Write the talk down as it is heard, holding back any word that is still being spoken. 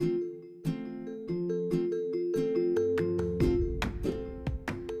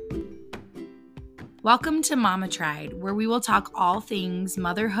Welcome to Mama Tried, where we will talk all things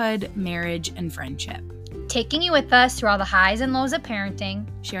motherhood, marriage, and friendship. Taking you with us through all the highs and lows of parenting,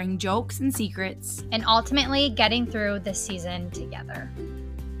 Sharing jokes and secrets, and ultimately getting through this season together.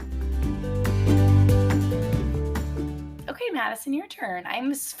 Okay, Madyson, your turn.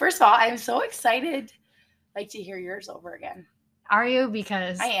 First of all, I'm so excited to hear yours over again. Are you?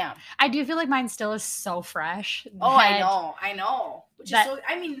 Because I am. I do feel like mine still is so fresh. Oh, I know. Which is not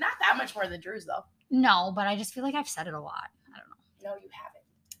that much more than Drew's though. No, but I just feel like I've said it a lot. I don't know. No, you haven't.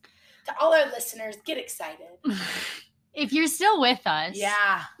 To all our listeners, get excited. If you're still with us.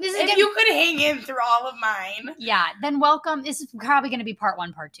 Yeah. If you could hang in through all of mine. Yeah, then welcome. This is probably going to be part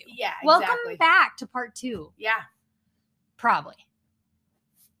 1, part 2. Yeah, exactly. Welcome back to part 2. Yeah. Probably.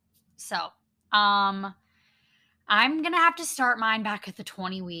 So, I'm going to have to start mine back at the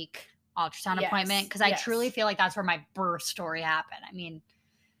 20-week ultrasound appointment because I truly feel like that's where my birth story happened. I mean,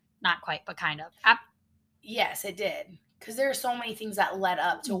 not quite, but kind of. Yes, it did. Because there are so many things that led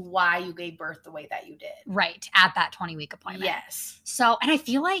up to why you gave birth the way that you did. Right, at that 20-week appointment. Yes. So, and I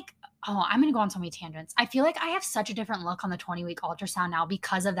feel like, I'm going to go on so many tangents. I feel like I have such a different look on the 20-week ultrasound now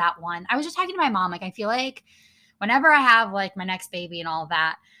because of that one. I was just talking to my mom. I feel like whenever I have my next baby and all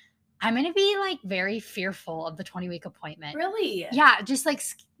that, I'm going to be very fearful of the 20-week appointment. Really? Yeah, just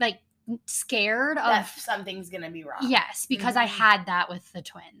scared that of something's going to be wrong. Yes, because I had that with the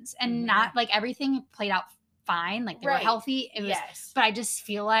twins and not everything played out fine. They were healthy. It was, but I just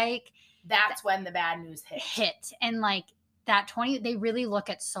feel like that's when the bad news hit. And that 20, they really look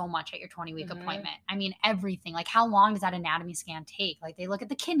at so much at your 20-week appointment. I mean, everything. How long does that anatomy scan take? They look at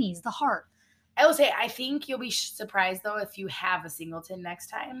the kidneys, the heart. I will say, I think you'll be surprised though if you have a singleton next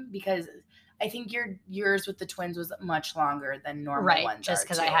time, because I think yours with the twins was much longer than normal ones. Just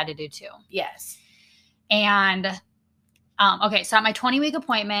because I had to do 2. Yes. And okay, so at my 20-week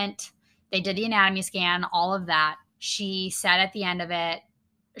appointment, they did the anatomy scan, all of that. She said at the end of it,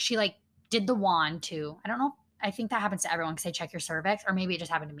 she did the wand too. I don't know. I think that happens to everyone because they check your cervix, or maybe it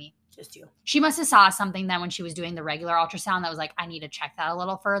just happened to me. Just you. She must have saw something then when she was doing the regular ultrasound that was I need to check that a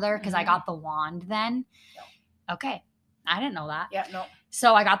little further because I got the wand then. No. Okay. I didn't know that. Yeah, no.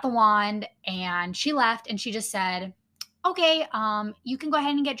 So I got the wand and she left and she just said, okay, you can go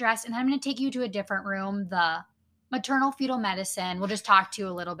ahead and get dressed and then I'm going to take you to a different room, the maternal fetal medicine. We'll just talk to you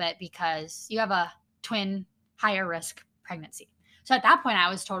a little bit because you have a twin higher risk pregnancy. So at that point I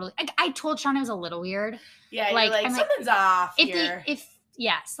was totally, I told Shaun it was a little weird. Yeah, something's off here. If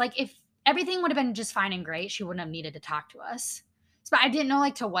everything would have been just fine and great, she wouldn't have needed to talk to us. But I didn't know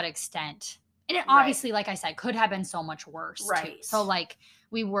to what extent. And it obviously, like I said, could have been so much worse. Right. Too. So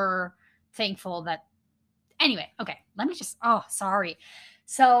we were thankful that, anyway, okay, let me just, sorry.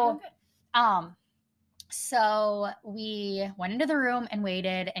 So, so we went into the room and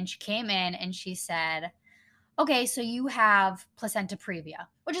waited and she came in and she said, okay, so you have placenta previa,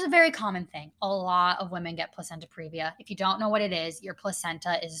 which is a very common thing. A lot of women get placenta previa. If you don't know what it is, your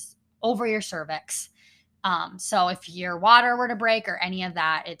placenta is over your cervix. So if your water were to break or any of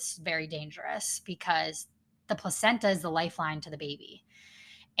that, it's very dangerous because the placenta is the lifeline to the baby.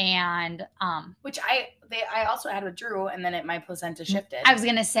 And which I also had with Drew, and then my placenta shifted. I was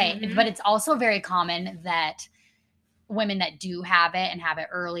gonna say, but it's also very common that women that do have it and have it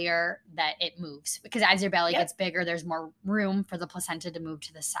earlier, that it moves because as your belly gets bigger, there's more room for the placenta to move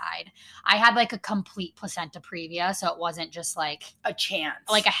to the side. I had a complete placenta previa, so it wasn't just a chance,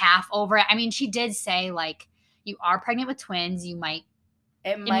 a half over it. I mean, she did say you are pregnant with twins, you might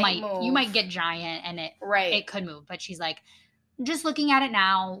move. You might get giant and it could move, but she's just looking at it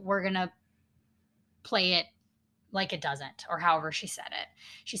now, we're gonna play it like it doesn't, or however she said it.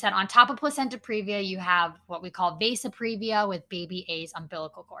 She said on top of placenta previa, you have what we call vasa previa with baby A's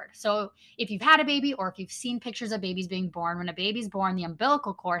umbilical cord. So if you've had a baby or if you've seen pictures of babies being born, when a baby's born, the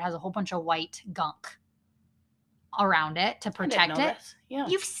umbilical cord has a whole bunch of white gunk around it to protect it. Yeah.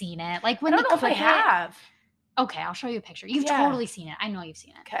 You've seen it. When I don't know if I have. Okay, I'll show you a picture. You've totally seen it. I know you've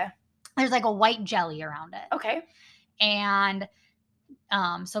seen it. Okay. There's a white jelly around it. Okay. And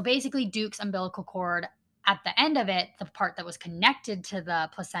so basically Duke's umbilical cord, at the end of it, the part that was connected to the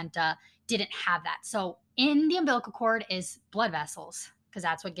placenta didn't have that. So in the umbilical cord is blood vessels because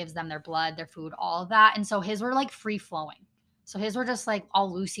that's what gives them their blood, their food, all of that. And so his were free flowing. So his were just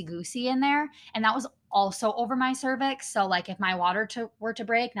all loosey-goosey in there. And that was also over my cervix. So if my water were to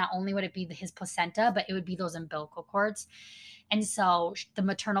break, not only would it be his placenta, but it would be those umbilical cords. And so the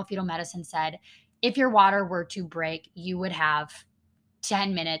maternal fetal medicine said, if your water were to break, you would have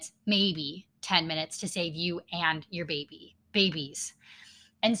 10 minutes, maybe 10 minutes to save you and your babies.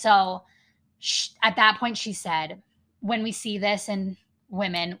 And so at that point, she said, when we see this in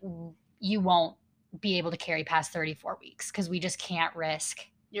women, you won't be able to carry past 34 weeks because we just can't risk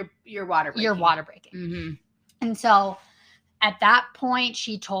your water breaking. your water breaking. Mm-hmm. And so at that point,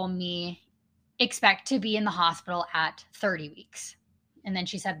 she told me, expect to be in the hospital at 30 weeks. And then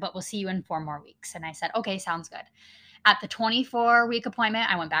she said, but we'll see you in 4 more weeks. And I said, okay, sounds good. At the 24-week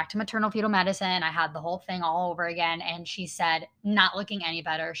appointment, I went back to maternal fetal medicine. I had the whole thing all over again. And she said, not looking any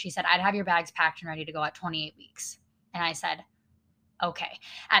better. She said, I'd have your bags packed and ready to go at 28 weeks. And I said, okay.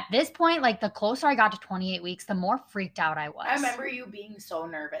 At this point, like the closer I got to 28 weeks, the more freaked out I was. I remember you being so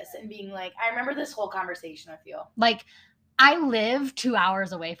nervous and being like, I remember this whole conversation with you. Like, I live 2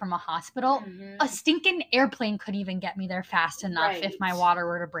 hours away from a hospital. Mm-hmm. A stinking airplane couldn't even get me there fast enough if my water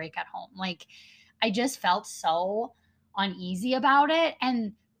were to break at home. Like, I just felt so uneasy about it.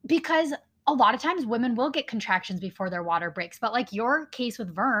 And because a lot of times women will get contractions before their water breaks. But like your case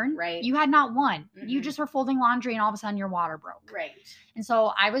with Vern, right, you had not one. Mm-hmm. You just were folding laundry and all of a sudden your water broke. Right. And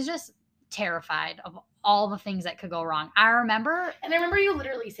so I was just terrified of all the things that could go wrong. I remember you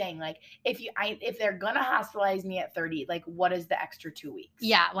literally saying, like, if they're gonna hospitalize me at 30, like, what is the extra 2 weeks?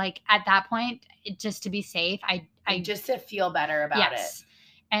 Yeah, like at that point, just to be safe, I just to feel better about it.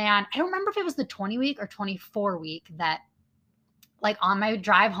 And I don't remember if it was the 20 week or 24 week that, like, on my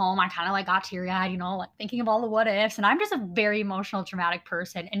drive home, I kind of like got teary-eyed, like thinking of all the what ifs. And I'm just a very emotional, traumatic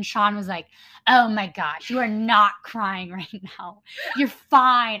person. And Shaun was like, oh my gosh, you are not crying right now. You're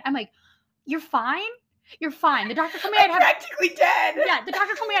fine. I'm like, you're fine? You're fine. The doctor told me I'd have practically dead. Yeah, the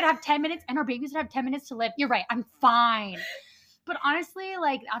doctor told me I'd have 10 minutes and our babies would have 10 minutes to live. You're right. I'm fine. But honestly,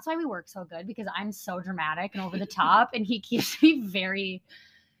 like, that's why we work so good, because I'm so dramatic and over the top, and he keeps me very,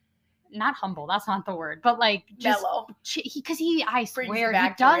 not humble, that's not the word, but like just mellow. Because I swear, he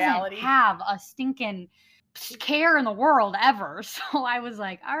doesn't have a stinking care in the world ever. So I was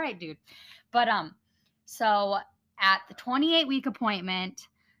like, all right, dude. But so at the 28-week appointment,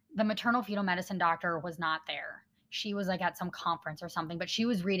 the maternal fetal medicine doctor was not there. She was like at some conference or something, but she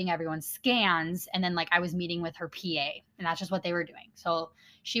was reading everyone's scans. And then like I was meeting with her PA, and that's just what they were doing. So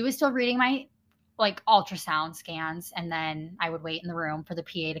she was still reading my like ultrasound scans. And then I would wait in the room for the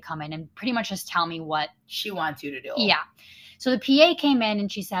PA to come in and pretty much just tell me what she wants you to do. Yeah. So the PA came in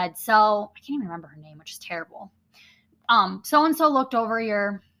and she said, so I can't even remember her name, which is terrible. So-and-so looked over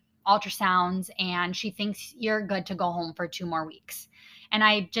your ultrasounds and she thinks you're good to go home for 2 more weeks. And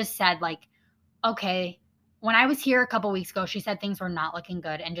I just said, like, okay, when I was here a couple weeks ago, she said things were not looking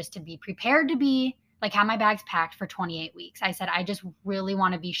good. And just to be prepared to be, like, have my bags packed for 28 weeks. I said, I just really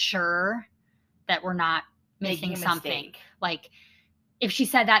want to be sure that we're not missing something. Like, if she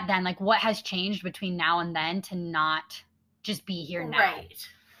said that then, like, what has changed between now and then to not just be here now? Right.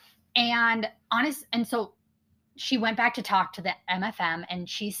 And so she went back to talk to the MFM and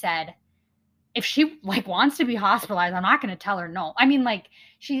she said, if she like wants to be hospitalized, I'm not going to tell her no. I mean, like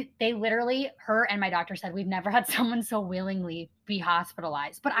they literally, her and my doctor said, we've never had someone so willingly be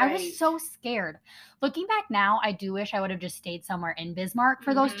hospitalized. But right. I was so scared. Looking back now, I do wish I would have just stayed somewhere in Bismarck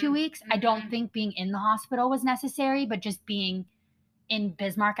for those 2 weeks. I don't think being in the hospital was necessary, but just being in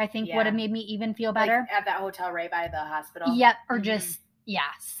Bismarck, I think would have made me even feel better. Like at that hotel right by the hospital. Yep. Or just,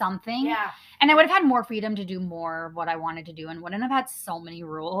 something. Yeah. And I would have had more freedom to do more of what I wanted to do and wouldn't have had so many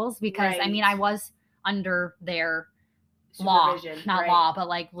rules because, I mean, I was under their law, not law, but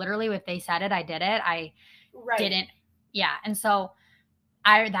like literally if they said it, I did it. I didn't. Yeah. And so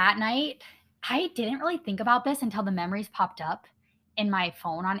that night, I didn't really think about this until the memories popped up in my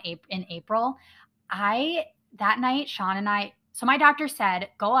phone in April. That night, Shaun and I, so my doctor said,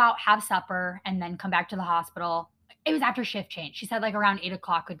 go out, have supper, and then come back to the hospital. It was after shift change. She said like around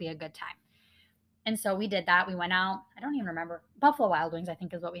 8:00 would be a good time. And so we did that. We went out. I don't even remember. Buffalo Wild Wings, I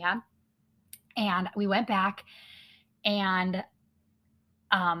think, is what we had. And we went back and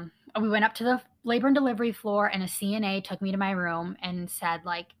we went up to the labor and delivery floor, and a CNA took me to my room and said,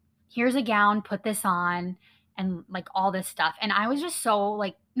 like, here's a gown, put this on, and like all this stuff. And I was just so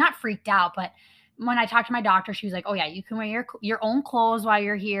like, not freaked out, but when I talked to my doctor, she was like, oh yeah, you can wear your own clothes while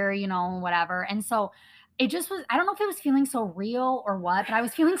you're here, whatever. And so it just was, I don't know if it was feeling so real or what, but I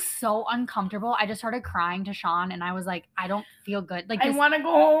was feeling so uncomfortable. I just started crying to Shaun and I was like, I don't feel good. Like, I want to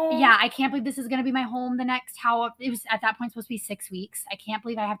go home. Yeah. I can't believe this is going to be my home it was at that point supposed to be 6 weeks. I can't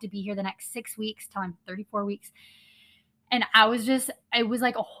believe I have to be here the next 6 weeks till I'm 34 weeks. And it was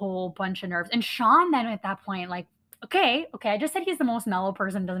like a whole bunch of nerves. And Shaun then at that point, like, okay. I just said he's the most mellow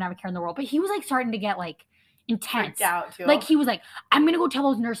person, doesn't have a care in the world, but he was like starting to get like intense. Freaked out too. Like he was like, I'm going to go tell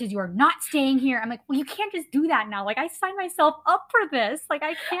those nurses you are not staying here. I'm like, well, you can't just do that now. Like I signed myself up for this. Like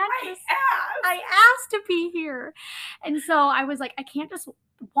I can't I asked to be here. And so I was like, I can't just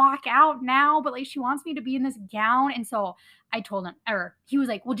walk out now, but like she wants me to be in this gown. And so I told him, or he was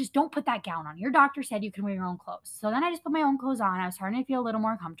like, well, just don't put that gown on. Your doctor said you can wear your own clothes. So then I just put my own clothes on. I was starting to feel a little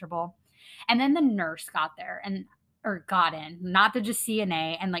more comfortable. And then the nurse got there or got in, not the just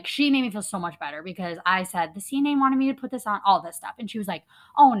CNA. And like she made me feel so much better because I said, the CNA wanted me to put this on, all this stuff. And she was like,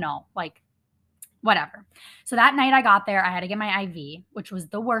 oh no, like whatever. So that night I got there, I had to get my IV, which was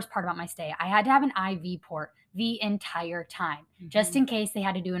the worst part about my stay. I had to have an IV port the entire time, just in case they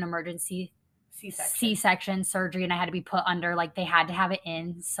had to do an emergency C-section surgery and I had to be put under, like they had to have it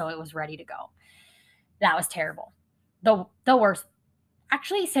in so it was ready to go. That was terrible. The worst.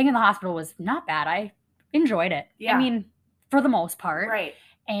 Actually, staying in the hospital was not bad. I enjoyed it. Yeah. I mean, for the most part. Right.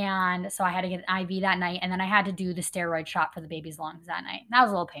 And so I had to get an IV that night, and then I had to do the steroid shot for the baby's lungs that night. That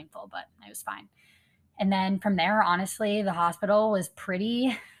was a little painful, but it was fine. And then from there, honestly, the hospital was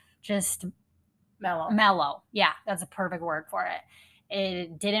pretty just mellow. Yeah, that's a perfect word for it.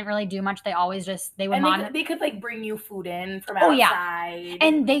 It didn't really do much. They always just, they would and they could like bring you food in from outside. Yeah.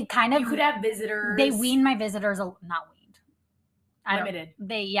 And they kind of, you could have visitors. They weaned my visitors, not weaned. Limited.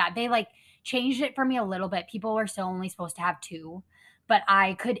 They like changed it for me a little bit. People were still only supposed to have 2, but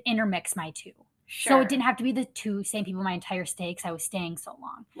I could intermix my 2. Sure. So it didn't have to be the 2 same people my entire stay because I was staying so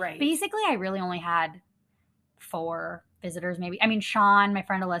long. Right. Basically, I really only had 4 visitors, maybe. I mean, Shaun, my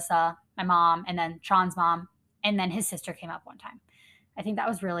friend Alyssa, my mom, and then Shaun's mom, and then his sister came up one time. I think that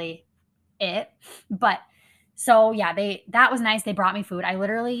was really it. But so yeah, that was nice. They brought me food. I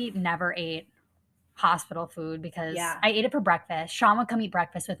literally never ate hospital food because I ate it for breakfast. Shaun would come eat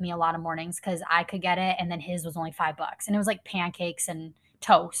breakfast with me a lot of mornings because I could get it, and then his was only $5, and it was like pancakes and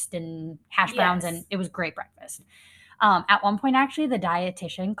toast and hash browns, and it was great breakfast. At one point, actually, the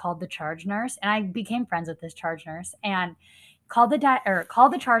dietitian called the charge nurse, and I became friends with this charge nurse, and called the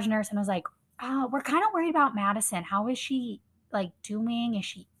charge nurse, and was like, "Oh, we're kind of worried about Madyson. How is she like doing? Is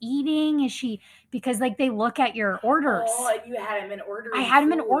she eating? Is she because like they look at your orders? Oh, and you had him in ordering. I had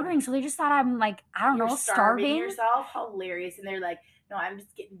him in ordering, so they just thought I'm like starving yourself. Hilarious, and they're like, no, I'm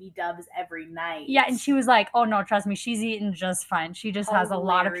just getting B-dubs every night. Yeah, and she was like, oh no, trust me, she's eating just fine. She just has a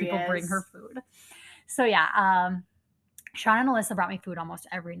lot of people bring her food. So yeah, Shaun and Alyssa brought me food almost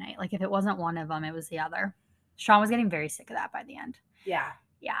every night. Like if it wasn't one of them, it was the other. Shaun was getting very sick of that by the end. Yeah.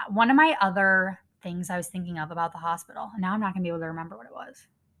 Yeah. One of my other things I was thinking of about the hospital, and now I'm not going to be able to remember what it was.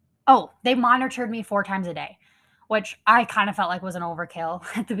 Oh, they monitored me 4 times a day, which I kind of felt like was an overkill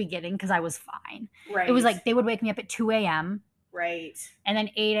at the beginning because I was fine. Right. It was like they would wake me up at 2 a.m. Right. And then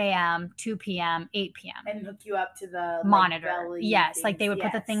 8 a.m., 2 p.m., 8 p.m. And hook you up to the monitor. Yes. Like they would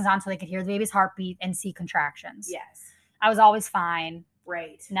put the things on so they could hear the baby's heartbeat and see contractions. Yes. I was always fine.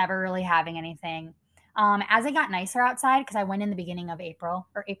 Right. Never really having anything. As it got nicer outside, because I went in the beginning of April,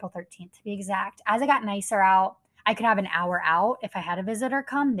 or April 13th to be exact. As it got nicer out, I could have an hour out. If I had a visitor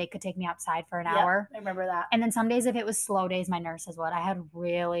come, they could take me outside for an hour. I remember that. And then some days, if it was slow days, my nurses would. I had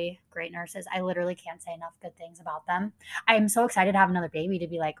really great nurses. I literally can't say enough good things about them. I am so excited to have another baby to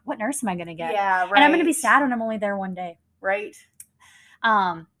be like, what nurse am I going to get? Yeah, right. And I'm going to be sad when I'm only there one day. Right.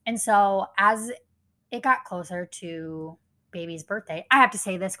 And so as it got closer to baby's birthday, I have to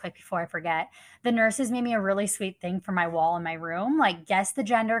say this quick before I forget. The nurses made me a really sweet thing for my wall in my room, like guess the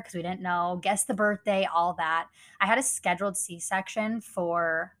gender because we didn't know, guess the birthday, all that. I had a scheduled C-section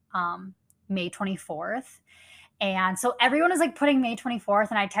for May 24th. And so everyone was like putting May 24th,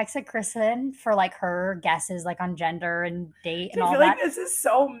 and I texted Kristin for like her guesses like on gender and date and all that. I feel like this is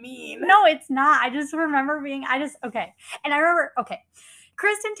so mean. No, it's not. I just remember okay. And I remember,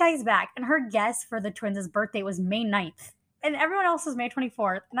 Kristin texts back, and her guess for the twins' birthday was May 9th. And everyone else was May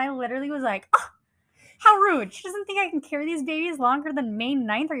 24th. And I literally was like, oh, how rude. She doesn't think I can carry these babies longer than May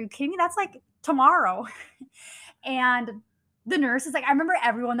 9th. Are you kidding me? That's like tomorrow. And the nurse is like, I remember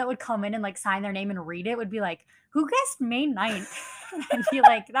everyone that would come in and like sign their name and read it would be like, who guessed May 9th? And be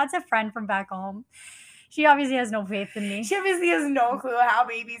like, that's a friend from back home. She obviously has no faith in me. She obviously has no clue how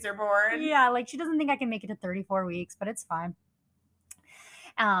babies are born. Yeah, like she doesn't think I can make it to 34 weeks, but it's fine.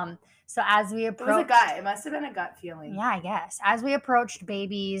 So as we approached... It was a gut. It must have been a gut feeling. Yeah, I guess. As we approached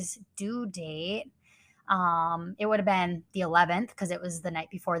baby's due date, it would have been the 11th because it was the night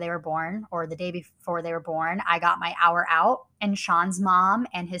before they were born or the day before they were born. I got my hour out, and Shaun's mom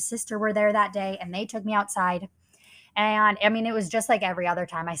and his sister were there that day, and they took me outside. And, I mean, it was just like every other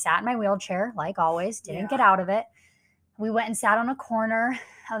time. I sat in my wheelchair, like always, didn't get out of it. We went and sat on a corner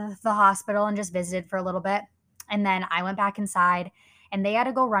of the hospital and just visited for a little bit. And then I went back inside. And they had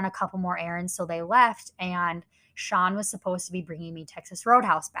to go run a couple more errands, so they left. And Shaun was supposed to be bringing me Texas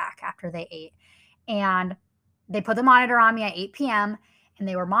Roadhouse back after they ate. And they put the monitor on me at 8 p.m., and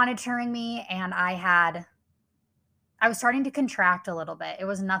they were monitoring me. And I I was starting to contract a little bit. It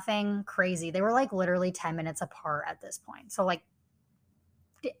was nothing crazy. They were like literally 10 minutes apart at this point. So like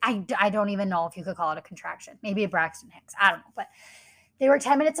I don't even know if you could call it a contraction. Maybe a Braxton Hicks. I don't know. But they were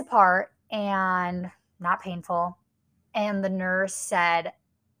 10 minutes apart and not painful. And the nurse said,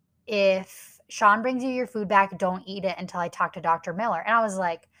 if Shaun brings you your food back, don't eat it until I talk to Dr. Miller. And I was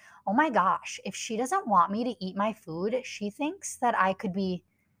like, oh my gosh, if she doesn't want me to eat my food, she thinks that I could be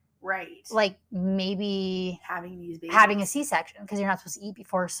Right. like maybe having these babies. having a C-section because you're not supposed to eat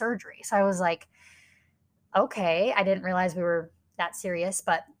before surgery. So I was like, okay, I didn't realize we were that serious,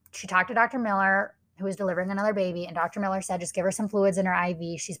 but she talked to Dr. Miller, who was delivering another baby, and Dr. Miller said, just give her some fluids in her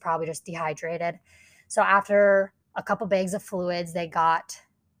IV. She's probably just dehydrated. So after a couple bags of fluids, they got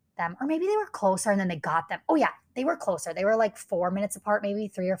them, or maybe they were closer and then they got them. Oh yeah, they were closer. They were like 4 minutes apart, maybe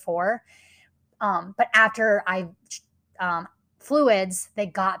 3 or 4. But after fluids, they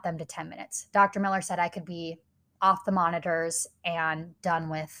got them to 10 minutes. Dr. Miller said I could be off the monitors and done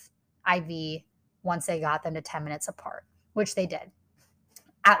with IV once they got them to 10 minutes apart, which they did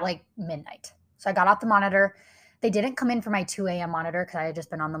at like midnight. So I got off the monitor. They didn't come in for my 2 a.m. monitor because I had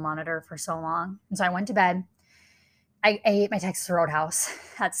just been on the monitor for so long. And so I went to bed. I ate my Texas Roadhouse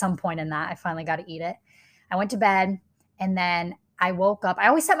at some point in that. I finally got to eat it. I went to bed and then I woke up. I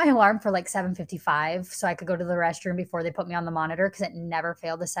always set my alarm for like 7:55 so I could go to the restroom before they put me on the monitor because it never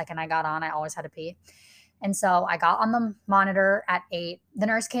failed the second I got on. I always had to pee. And so I got on the monitor at 8. The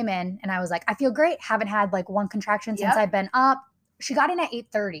nurse came in and I was like, I feel great. Haven't had like one contraction since I've been up. She got in at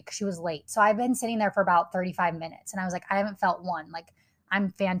 8:30 because she was late. So I've been sitting there for about 35 minutes. And I was like, I haven't felt one. Like, I'm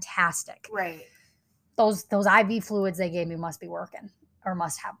fantastic. Right. Those IV fluids they gave me must be working or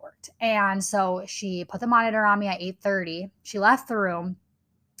must have worked. And so she put the monitor on me at 8:30. She left the room.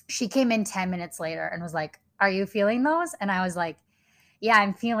 She came in 10 minutes later and was like, are you feeling those? And I was like, yeah,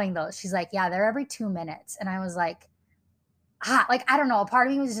 I'm feeling those. She's like, yeah, they're every 2 minutes. And I was like, like, I don't know. A part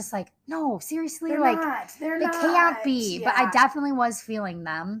of me was just like, no, seriously, They're like, not. They're they not. can't be. Yeah. But I definitely was feeling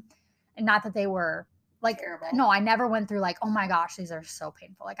them. And not that they were like, terrible. No, I never went through like, oh my gosh, these are so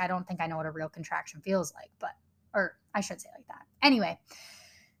painful. Like, I don't think I know what a real contraction feels like, or I should say like that. Anyway.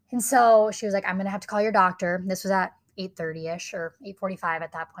 And so she was like, I'm going to have to call your doctor. This was at 8:30-ish or 8:45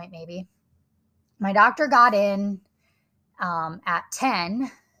 at that point, maybe. My doctor got in at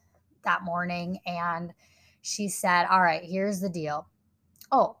 10 that morning and she said, all right, here's the deal.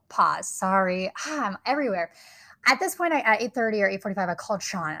 Oh, pause. Sorry. I'm everywhere. At this point, at 8:30 or 8:45, I called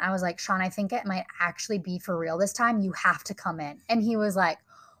Shaun. I was like, Shaun, I think it might actually be for real this time. You have to come in. And he was like,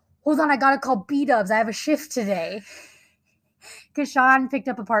 hold on, I got to call B-Dubs. I have a shift today. Because Shaun picked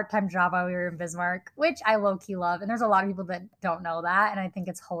up a part-time job while we were in Bismarck, which I low-key love. And there's a lot of people that don't know that. And I think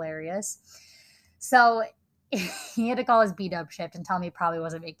it's hilarious. So he had to call his B-Dub shift and tell me he probably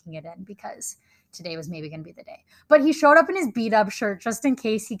wasn't making it in because today was maybe going to be the day. But he showed up in his B-Dub shirt just in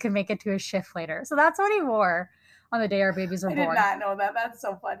case he could make it to his shift later. So that's what he wore on the day our babies were born. I did not know that. That's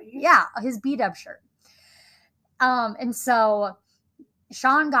so funny. Yeah, his B-Dub shirt. And so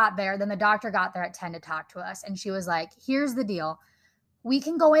Shaun got there. Then the doctor got there at 10 to talk to us. And she was like, here's the deal. We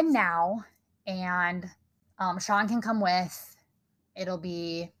can go in now and Shaun can come with. It'll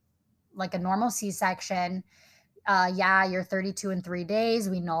be like a normal C-section. Yeah, you're 32 in 3 days.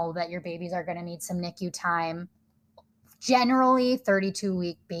 We know that your babies are going to need some NICU time. Generally,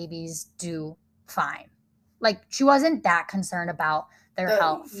 32-week babies do fine. Like, she wasn't that concerned about their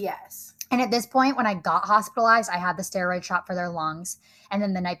health. Yes. And at this point, when I got hospitalized, I had the steroid shot for their lungs. And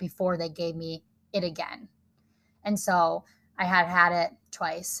then the night before, they gave me it again. And so I had it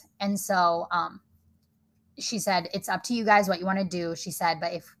twice. And so she said, it's up to you guys what you want to do. She said,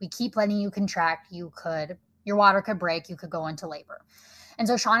 but if we keep letting you contract, your water could break. You could go into labor. And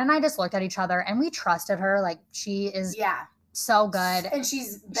so Shaun and I just looked at each other and we trusted her. Like, she is so good. And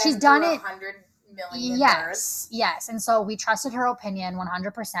she's done it 100 million births. Yes. And so we trusted her opinion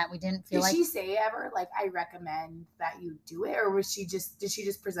 100%. We didn't feel Did she say ever, like, I recommend that you do it? Or did she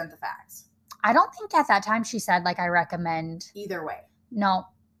just present the facts? I don't think at that time she said, like, I recommend. Either way. No.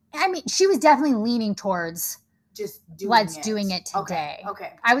 I mean, she was definitely leaning towards just doing it today.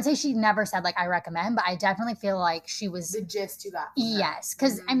 Okay. I would say she never said, like, I recommend, but I definitely feel like she was. The gist you got. Yes.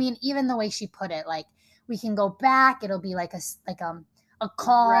 Because, I mean, even the way she put it, like, we can go back. It'll be like a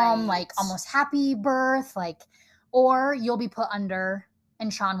calm, like, almost happy birth, like, or you'll be put under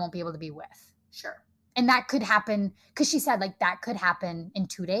and Shaun won't be able to be with. Sure. And that could happen, because she said, like, that could happen in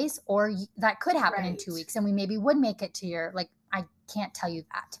 2 days, or that could happen in 2 weeks. And we maybe would make it to your, like, I can't tell you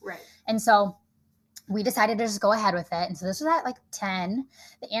that. Right. And so we decided to just go ahead with it. And so this was at like 10.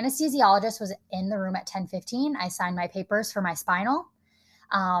 The anesthesiologist was in the room at 10:15. I signed my papers for my spinal.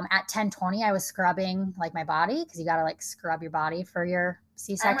 At 10:20, I was scrubbing like my body because you got to like scrub your body for your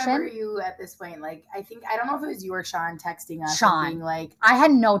C-section. I remember you at this point, like, I don't know if it was you or Shaun texting us Shaun. and being like, I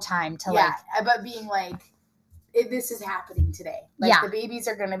had no time to but being like, this is happening today. Like, the babies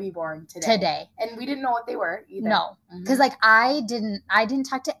are going to be born today. And we didn't know what they were either. No. Because like I didn't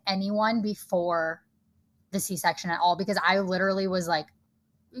talk to anyone before the C-section at all because I literally was like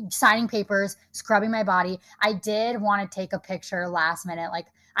signing papers, scrubbing my body. I did want to take a picture last minute. Like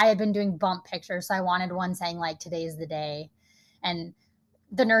I had been doing bump pictures. So I wanted one saying like, today's the day. And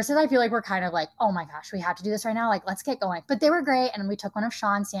the nurses, I feel like were kind of like, oh my gosh, we have to do this right now. Like, let's get going. But they were great. And we took one of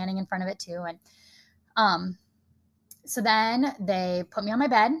Shaun standing in front of it too. And, so then they put me on my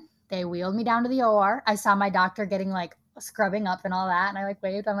bed. They wheeled me down to the OR. I saw my doctor getting like scrubbing up and all that. And I like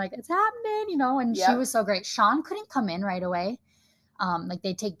waved. I'm like, it's happening, you know, and she was so great. Shaun couldn't come in right away. Like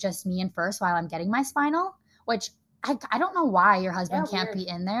they take just me in first while I'm getting my spinal, which I don't know why your husband can't be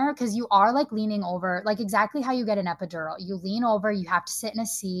in there because you are like leaning over, like exactly how you get an epidural. You lean over, you have to sit in a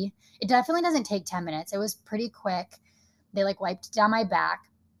C. It definitely doesn't take 10 minutes. It was pretty quick. They like wiped down my back.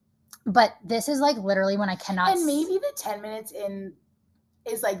 But this is like literally when I cannot. And maybe the 10 minutes in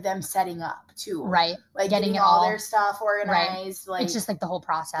is like them setting up too. Right. Like getting all their stuff organized. Right. Like it's just like the whole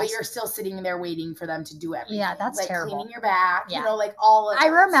process. But you're still sitting there waiting for them to do everything. Yeah, that's like terrible. Cleaning your back, you know, like all of I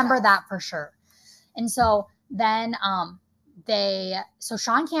remember that for sure. And so then so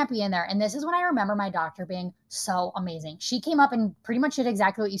Shaun can't be in there. And this is when I remember my doctor being so amazing. She came up and pretty much did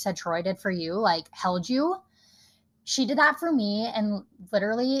exactly what you said Troy did for you, like held you. She did that for me and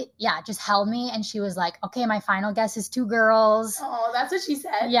literally, just held me. And she was like, okay, my final guess is 2 girls. Oh, that's what she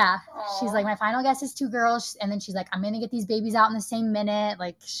said? Yeah. Aww. She's like, my final guess is 2 girls. And then she's like, I'm going to get these babies out in the same minute.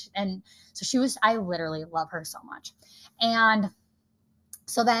 Like, and so I literally love her so much. And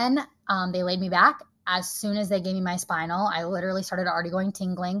so then they laid me back. As soon as they gave me my spinal, I literally started already going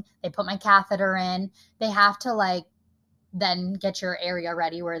tingling. They put my catheter in. They have to like then get your area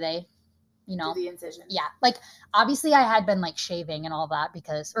ready where they, you know, do the incision. Yeah. Like obviously I had been like shaving and all that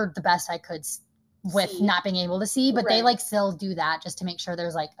or the best I could with not being able to see, but they like still do that just to make sure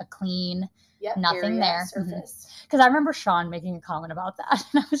there's like a clean, nothing there. Surface. Because I remember Shaun making a comment about that.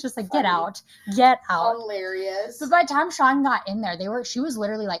 And I was just like, get out. Hilarious. But by the time Shaun got in there, she was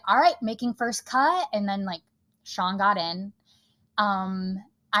literally like, all right, making first cut. And then like Shaun got in.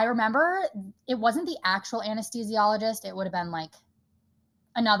 I remember it wasn't the actual anesthesiologist. It would have been like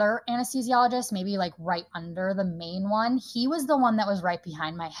another anesthesiologist, maybe like right under the main one. He was the one that was right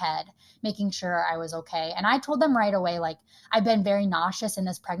behind my head, making sure I was okay. And I told them right away, like, I've been very nauseous in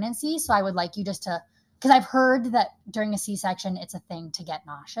this pregnancy. So I would like you just to, because I've heard that during a C-section, it's a thing to get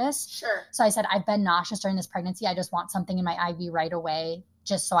nauseous. Sure. So I said, I've been nauseous during this pregnancy. I just want something in my IV right away,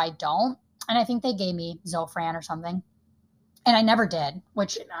 just so I don't. And I think they gave me Zofran or something. And I never did,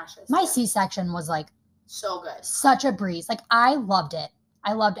 which my C-section was like so good. Such a breeze. Like I loved it.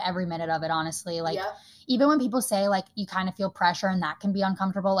 I loved every minute of it, honestly. Like, even when people say, like, you kind of feel pressure and that can be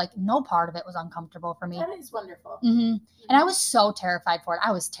uncomfortable, like, no part of it was uncomfortable for me. That is wonderful. Mm-hmm. And I was so terrified for it.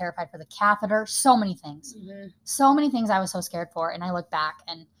 I was terrified for the catheter. So many things. Mm-hmm. So many things I was so scared for. And I look back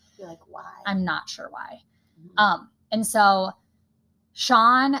and you're like, why? I'm not sure why. Mm-hmm. And so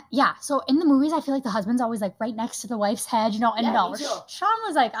Shaun, so in the movies, I feel like the husband's always like right next to the wife's head, you know, and no, Shaun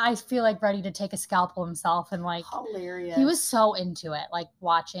was like, I feel like ready to take a scalpel himself and like, hilarious. He was so into it, like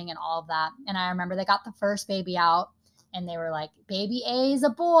watching and all of that. And I remember they got the first baby out and they were like, baby A is a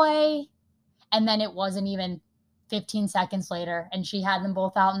boy. And then it wasn't even 15 seconds later and she had them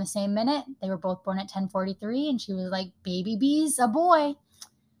both out in the same minute. They were both born at 10:43 and she was like, baby B's a boy.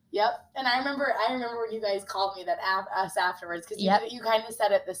 Yep. And I remember when you guys called me us afterwards because you kind of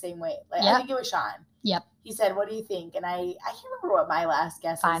said it the same way. Like I think it was Shaun. Yep. He said, what do you think? And I can't remember what my last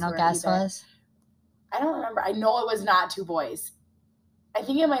final guess was. I don't remember. I know it was not 2 boys. I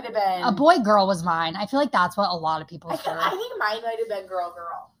think it might have been a boy girl was mine. I feel like that's what a lot of people I think mine might have been girl,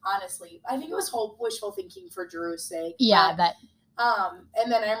 honestly. I think it was wishful thinking for Drew's sake. Yeah,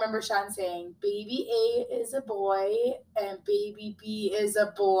 and then I remember Shaun saying, baby A is a boy and baby B is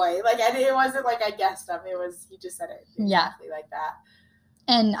a boy. Like, it wasn't like I guessed him. He just said it exactly like that.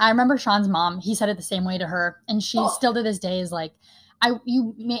 And I remember Shaun's mom, he said it the same way to her. And she still to this day is like, I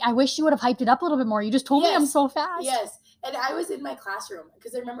wish you would have hyped it up a little bit more. You just told me I'm so fast. Yes. And I was in my classroom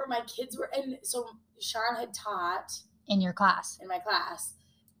because I remember my kids were, and so Shaun had taught. In your class. In my class.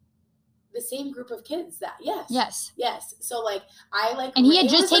 the same group of kids that Yes. So like I like, and he had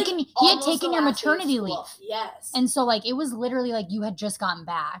just taken your maternity leave. Yes. And so like it was literally like you had just gotten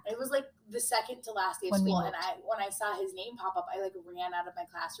back. It was like the second to last day of school, and when I saw his name pop up, I like ran out of my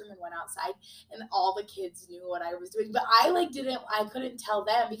classroom and went outside, and all the kids knew what I was doing, but I couldn't tell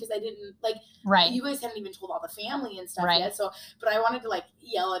them because I didn't like. Right. You guys hadn't even told all the family and stuff yet, so but I wanted to like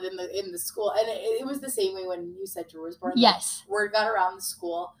yell it in the school, and it was the same way when you said Drew was born. Yes. Like, word got around the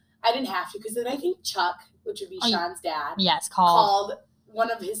school. I didn't have to because then I think Chuck, which would be Shaun's dad, called one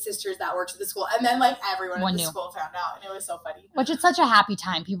of his sisters that works at the school, and then like everyone at the school found out, and it was so funny. Which is such a happy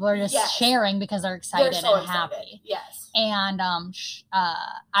time. People are just sharing because they're excited and happy. Yes. And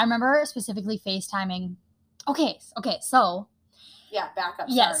I remember specifically FaceTiming. Okay, so. Yeah, back up.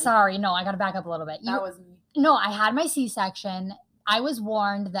 Yeah, sorry. No, I got to back up a little bit. That was me. No, I had my C-section. I was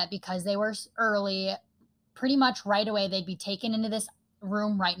warned that because they were early, pretty much right away, they'd be taken into this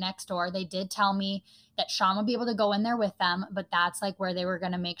room right next door. They did tell me that Shaun would be able to go in there with them, but that's like where they were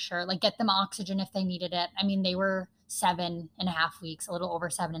going to make sure, like get them oxygen if they needed it. I mean, they were 7.5 weeks, a little over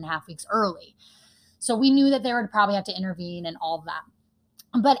 7.5 weeks early. So we knew that they would probably have to intervene and all of that.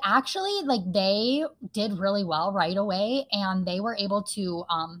 But actually, like they did really well right away, and they were able to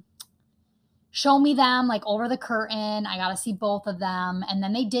show me them like over the curtain. I got to see both of them. And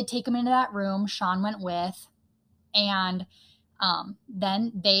then they did take them into that room. Shaun went with, and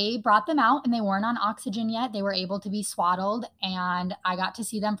then they brought them out, and they weren't on oxygen yet. They were able to be swaddled, and I got to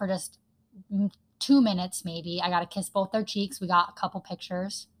see them for just 2 minutes maybe. I got to kiss both their cheeks. We got a couple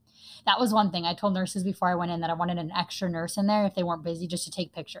pictures. That was one thing. I told nurses before I went in that I wanted an extra nurse in there if they weren't busy, just to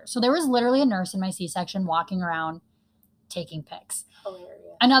take pictures. So there was literally a nurse in my C-section walking around taking pics.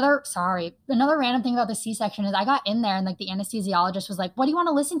 Hilarious. Another random thing about the C-section is I got in there and like the anesthesiologist was like, what do you want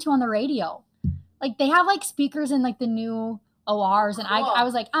to listen to on the radio? Like they have like speakers in like the new ORs. And cool. I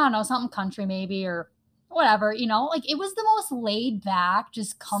was like, I don't know, something country maybe or whatever, you know, like it was the most laid back,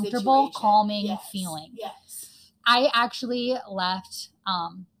 just comfortable, calming feeling. Yes. I actually left,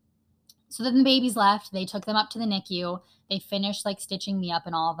 so then the babies left. They took them up to the NICU. They finished like stitching me up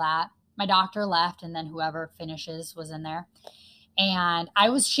and all of that. My doctor left, and then whoever finishes was in there. And I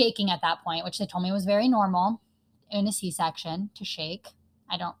was shaking at that point, which they told me was very normal in a C-section to shake.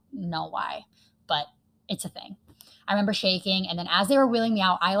 I don't know why, but it's a thing. I remember shaking, and then as they were wheeling me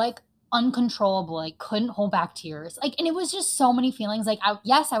out, I like uncontrollable, like couldn't hold back tears. Like, and it was just so many feelings. Like, I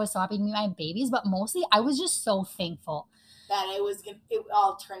was so happy to meet my babies, but mostly I was just so thankful that it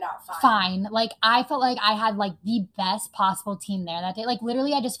all turned out fine. Like, I felt like I had like the best possible team there that day. Like,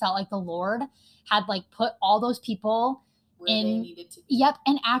 literally, I just felt like the Lord had like put all those people where they needed to be. Yep.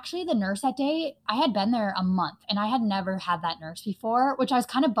 And actually the nurse that day, I had been there a month and I had never had that nurse before, which I was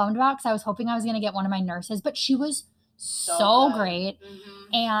kind of bummed about because I was hoping I was going to get one of my nurses, but she was so great.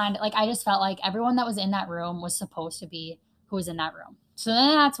 Mm-hmm. And like, I just felt like everyone that was in that room was supposed to be who was in that room. So then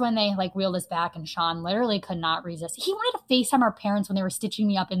that's when they like wheeled us back, and Shaun literally could not resist. He wanted to FaceTime our parents when they were stitching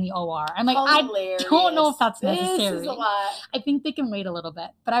me up in the OR. I'm like, hilarious. I don't know if that's necessary. This is a lot. I think they can wait a little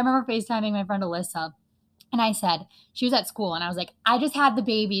bit. But I remember FaceTiming my friend Alyssa, and I said, she was at school, and I was like, I just had the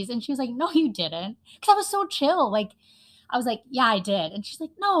babies. And she was like, no, you didn't. Because I was so chill. Like, I was like, yeah, I did. And she's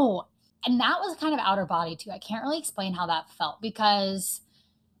like, no. And that was kind of outer body too. I can't really explain how that felt because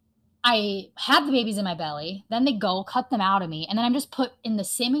I had the babies in my belly, then they go cut them out of me, and then I'm just put in the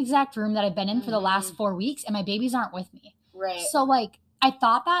same exact room that I've been in for the last 4 weeks, and my babies aren't with me. Right. So like, I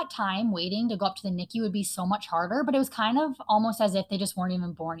thought that time waiting to go up to the NICU would be so much harder, but it was kind of almost as if they just weren't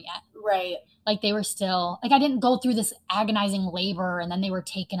even born yet. Right. Like they were still, like I didn't go through this agonizing labor and then they were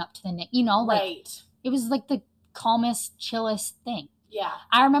taken up to the NICU, you know, like right. It was like the calmest, chillest thing. Yeah.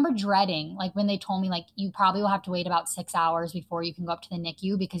 I remember dreading, like when they told me, like, you probably will have to wait about 6 hours before you can go up to the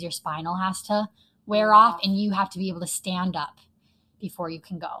NICU because your spinal has to wear off and you have to be able to stand up before you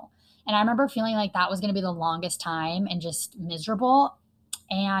can go. And I remember feeling like that was going to be the longest time and just miserable.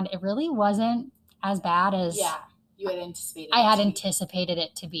 And it really wasn't as bad as you had anticipated. I had anticipated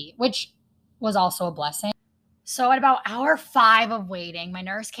it to be, which was also a blessing. So at about hour 5 of waiting, my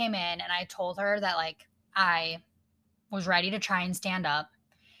nurse came in and I told her that like I was ready to try and stand up.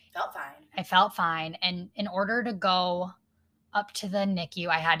 Felt fine. I felt fine. And in order to go up to the NICU,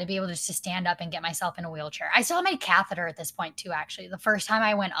 I had to be able to stand up and get myself in a wheelchair. I still had my catheter at this point too, actually. The first time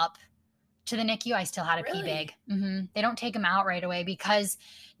I went up to the NICU, I still had a pee bag. Mm-hmm. They don't take them out right away because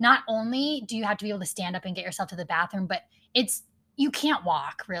not only do you have to be able to stand up and get yourself to the bathroom, but you can't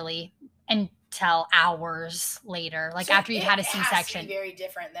walk really until hours later, like so after you've had a C-section. It has to be very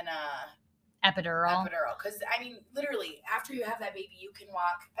different than a epidural. Because I mean, literally, after you have that baby, you can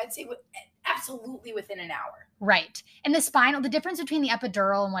walk. I'd say absolutely within an hour. Right. And the difference between the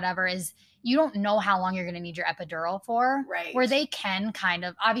epidural and whatever is you don't know how long you're going to need your epidural for. Right. Where they can kind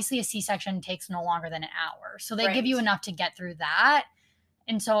of, obviously a C-section takes no longer than an hour. So they give you enough to get through that.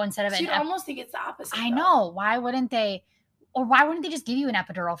 And so instead of you'd almost think it's the opposite. I know. Why wouldn't they? Or why wouldn't they just give you an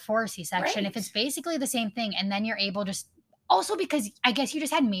epidural for a C-section if it's basically the same thing? And then you're able to also because I guess you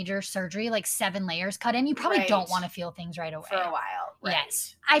just had major surgery, like 7 layers cut in. You probably don't want to feel things right away. For a while. Right.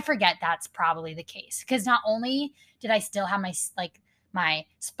 Yes. I forget that's probably the case. Because not only did I still have my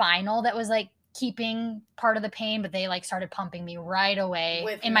spinal that was like keeping part of the pain, but they like started pumping me right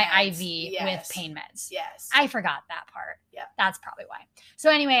away in my IV with pain meds. Yes. I forgot that part. Yeah. That's probably why. So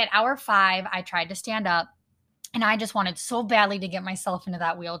anyway, at hour 5, I tried to stand up. And I just wanted so badly to get myself into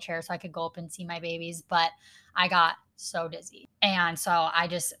that wheelchair so I could go up and see my babies. But I got so dizzy. And so I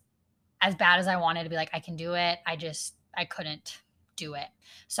just, as bad as I wanted to be like, I can do it, I couldn't do it.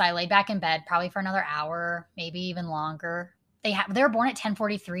 So I laid back in bed probably for another hour, maybe even longer. They were born at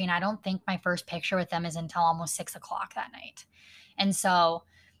 10:43, and I don't think my first picture with them is until almost 6 o'clock that night. And so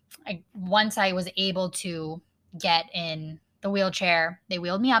once I was able to get in the wheelchair, they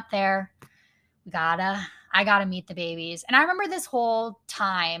wheeled me up there. I gotta meet the babies. And I remember this whole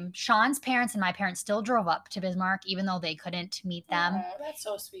time, Shaun's parents and my parents still drove up to Bismarck, even though they couldn't meet them. Oh, that's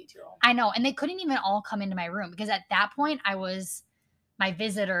so sweet too. I know. And they couldn't even all come into my room because at that point my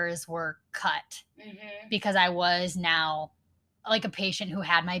visitors were cut because I was now like a patient who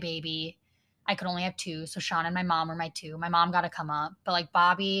had my baby. I could only have 2. So Shaun and my mom were my 2. My mom got to come up. But like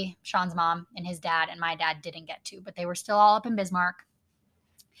Bobby, Shaun's mom, and his dad and my dad didn't get to. But they were still all up in Bismarck.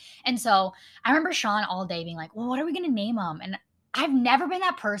 And so I remember Shaun all day being like, well, what are we going to name him? And I've never been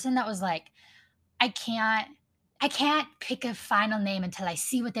that person that was like, I can't pick a final name until I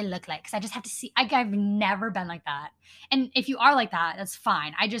see what they look like. Cause I just have to see, I've never been like that. And if you are like that, that's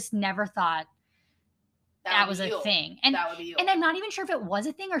fine. I just never thought that was a thing. And that would be you. And I'm not even sure if it was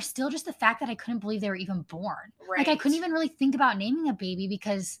a thing or still just the fact that I couldn't believe they were even born. Right. Like I couldn't even really think about naming a baby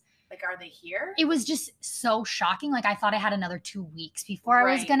because like, are they here? It was just so shocking. Like I thought I had another 2 weeks before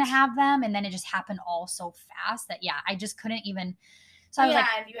I was going to have them. And then it just happened all so fast that, I just couldn't even. So I was like,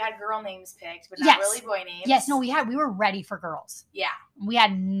 and you had girl names picked, but not really boy names. Yes. No, we were ready for girls. Yeah. We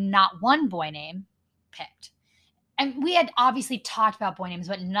had not one boy name picked. And we had obviously talked about boy names,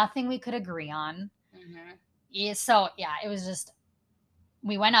 but nothing we could agree on. Mm-hmm. Yeah, so it was just,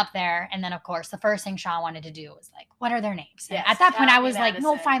 we went up there, and then of course the first thing Shaun wanted to do was like, what are their names? And at that point I was like,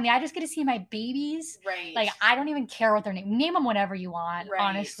 no, finally I just get to see my babies. Right. Like I don't even care what their name. Name them whatever you want. Right.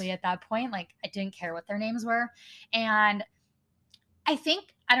 Honestly, at that point, like I didn't care what their names were. And I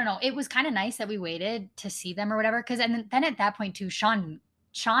think, I don't know, it was kind of nice that we waited to see them or whatever. Cause then at that point too, Shaun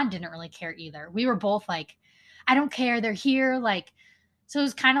didn't really care either. We were both like, I don't care. They're here. Like, so it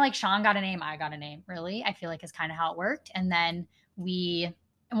was kind of like Shaun got a name. I got a name, really. I feel like is kind of how it worked. And then we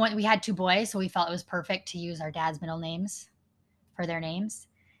had 2 boys, so we felt it was perfect to use our dad's middle names for their names.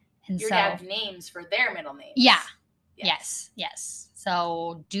 And your dad's names for their middle names. Yeah. Yes.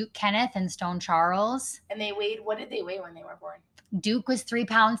 So Duke Kenneth and Stone Charles. And what did they weigh when they were born? Duke was 3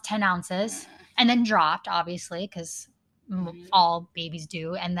 pounds, 10 ounces, and then dropped, obviously, because all babies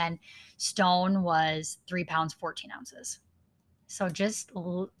do. And then Stone was 3 pounds, 14 ounces. So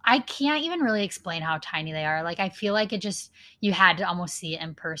I can't even really explain how tiny they are. Like, I feel like you had to almost see it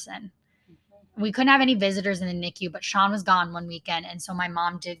in person. Mm-hmm. We couldn't have any visitors in the NICU, but Shaun was gone one weekend. And so my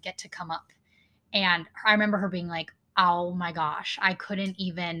mom did get to come up. And I remember her being like, oh my gosh, I couldn't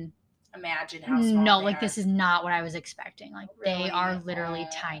even imagine how small they are. This is not what I was expecting. Like really? They are literally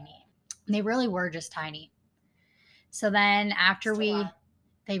tiny. They really were just tiny. So then after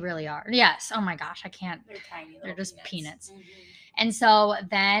they really are. Yes. Oh my gosh. I can't. They're tiny. They're just peanuts. Mm-hmm. And so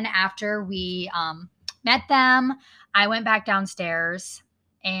then after we met them, I went back downstairs,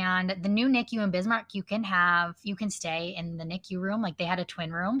 and the new NICU in Bismarck, you can stay in the NICU room. Like they had a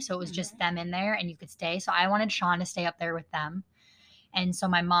twin room. So it was just them in there and you could stay. So I wanted Shaun to stay up there with them. And so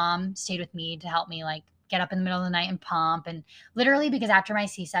my mom stayed with me to help me like get up in the middle of the night and pump. And literally because after my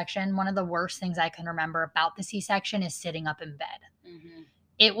C-section, one of the worst things I can remember about the C-section is sitting up in bed. Mm-hmm.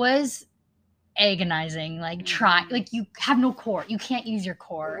 It was agonizing, like like you have no core, you can't use your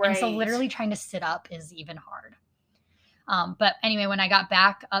core. Right. And so literally trying to sit up is even hard. But anyway, when I got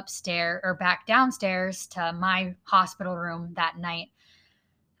back downstairs to my hospital room that night,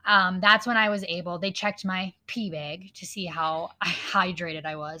 that's when I was they checked my pee bag to see how hydrated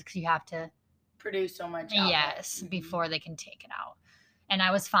I was, because you have to produce so much output. Yes, before they can take it out. And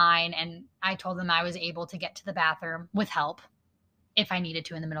I was fine, and I told them I was able to get to the bathroom with help if I needed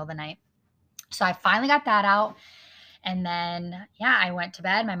to in the middle of the night. So I finally got that out. And then, I went to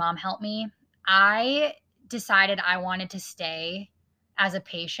bed. My mom helped me. I decided I wanted to stay as a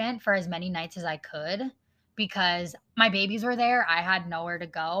patient for as many nights as I could because my babies were there. I had nowhere to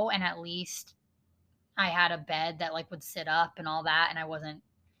go, and at least I had a bed that like would sit up and all that, and I wasn't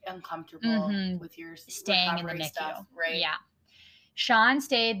uncomfortable with your staying in the NICU. Stuff, right? Yeah. Shaun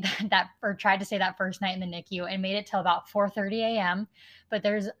stayed tried to stay that first night in the NICU and made it till about 4:30 a.m. But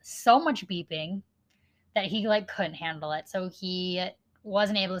there's so much beeping that he like couldn't handle it. So he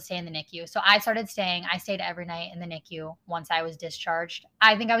wasn't able to stay in the NICU. So I started staying. I stayed every night in the NICU once I was discharged.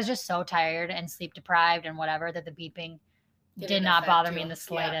 I think I was just so tired and sleep deprived and whatever that the beeping did not bother me in the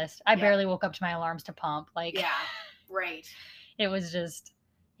slightest. I barely woke up to my alarms to pump. Like, yeah, right. It was just,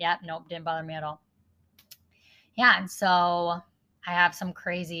 nope, didn't bother me at all. Yeah, and so I have some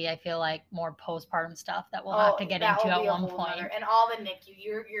crazy, I feel like, more postpartum stuff that we'll have to get into at one point. And all the NICU,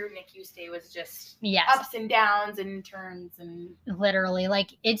 your NICU stay was just ups and downs and turns and literally,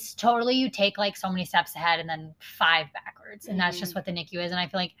 like, it's totally, you take like so many steps ahead and then 5 backwards, and that's just what the NICU is. And I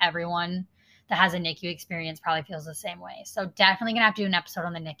feel like everyone that has a NICU experience probably feels the same way. So definitely gonna have to do an episode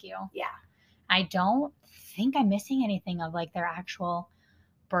on the NICU. Yeah. I don't think I'm missing anything of like their actual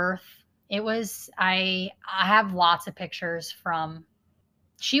birth. It was, I have lots of pictures from,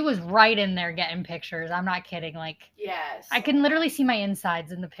 she was right in there getting pictures. I'm not kidding. Like, yes, I can literally see my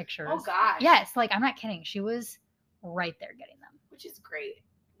insides in the pictures. Oh gosh. Yes. Like, I'm not kidding. She was right there getting them. Which is great,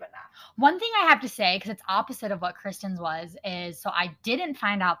 but not. One thing I have to say, because it's opposite of what Kristin's was, is so I didn't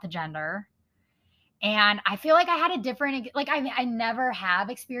find out the gender. And I feel like I had a different, like, I never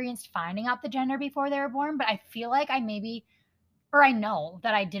have experienced finding out the gender before they were born, but I feel like I know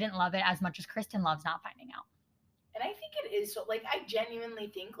that I didn't love it as much as Kristin loves not finding out. And I think it is so, like, I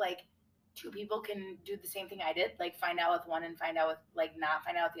genuinely think, like, 2 people can do the same thing I did, like, find out with one and find out with, like, not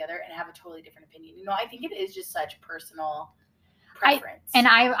find out with the other and have a totally different opinion. You know, I think it is just such personal preference.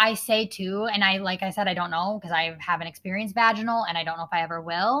 I say, too, and like I said, I don't know because I haven't experienced vaginal and I don't know if I ever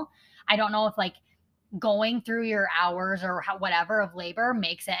will. I don't know if, like, going through your hours or whatever of labor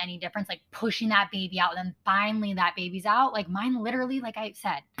makes it any difference, like pushing that baby out and then finally that baby's out. Like mine literally, like I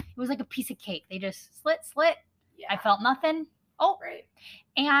said, it was like a piece of cake. They just slit. Yeah. I felt nothing. Oh, right.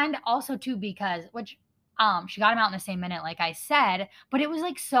 And also too, because she got him out in the same minute, like I said, but it was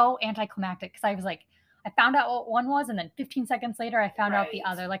like so anticlimactic because I was like, I found out what one was and then 15 seconds later I found out the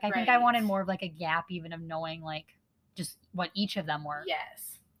other. Like I think I wanted more of like a gap even of knowing like just what each of them were.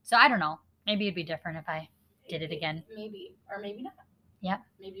 Yes. So I don't know. Maybe it'd be different if I did it again. Maybe. Or maybe not. Yeah.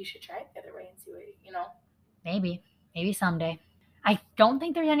 Maybe you should try it the other way and see what, you know. Maybe someday. I don't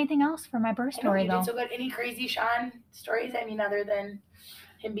think there's anything else for my birth story, though. Did so good. Any crazy Shaun stories? I mean, other than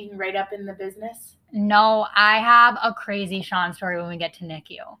him being right up in the business? No, I have a crazy Shaun story when we get to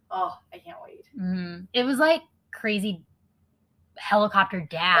NICU. Oh, I can't wait. It was like crazy helicopter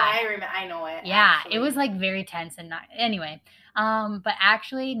dad. I know it. Yeah, actually. It was like very tense and not anyway. But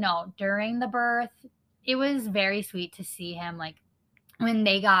actually, no, during the birth, it was very sweet to see him like when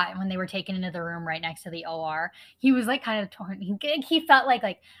they were taken into the room right next to the OR, he was like kind of torn. He felt like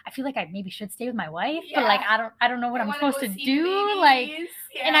I feel like I maybe should stay with my wife, but like I don't know what I'm supposed to do. Like,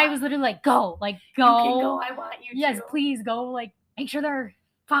 and I was literally like, go. You can go. I want you. Yes, please go. Like, make sure they're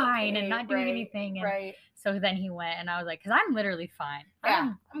fine and not doing anything. And so then he went, and I was like, because I'm literally fine.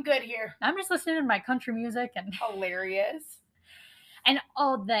 Yeah, I'm good here. I'm just listening to my country music and hilarious. And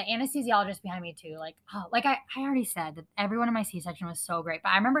the anesthesiologist behind me too, like I already said that everyone in my C-section was so great, but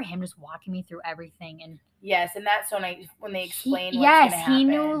I remember him just walking me through everything. And yes, and that's so nice when they explain what's gonna happen. He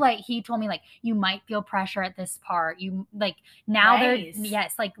knew, like he told me like you might feel pressure at this part. You like now they're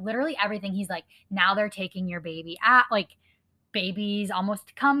like literally everything. He's like now they're taking your baby out, like baby's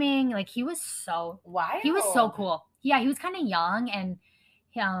almost coming. Like he was so wild. He was so cool. Yeah, he was kind of young and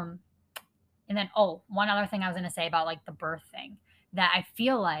then one other thing I was gonna say about like the birth thing that I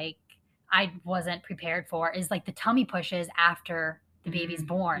feel like I wasn't prepared for is like the tummy pushes after the baby's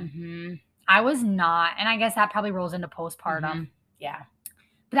born. Mm-hmm. I was not, and I guess that probably rolls into postpartum. Mm-hmm. Yeah.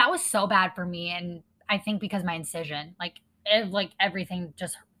 But that was so bad for me, and I think because my incision, like everything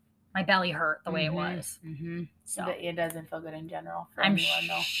just, my belly hurt the way it was. Mm-hmm. So it doesn't feel good in general for I'm anyone,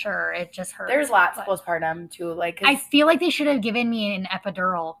 though. Sure it just hurts. There's lots postpartum too. Like I feel like they should have given me an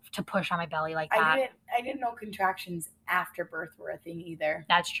epidural to push on my belly like that. I didn't know contractions after birth were a thing either.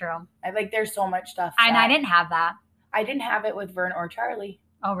 That's true. There's so much stuff. And I didn't have that. I didn't have it with Vern or Charlie.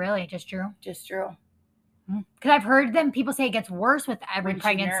 Oh really? Just Drew? Just Drew. Because I've heard people say it gets worse with every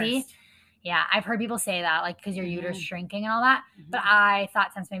pregnancy. Yeah, I've heard people say that, like, because your uterus shrinking and all that. Mm-hmm. But I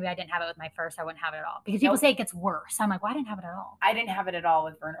thought since maybe I didn't have it with my first, I wouldn't have it at all. Because people say it gets worse. I'm like, well, I didn't have it at all. I didn't have it at all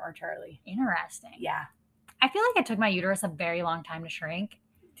with Vern or Charlie. Interesting. Yeah. I feel like it took my uterus a very long time to shrink.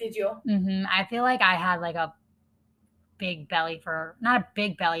 Did you? I feel like I had like a big belly for, not a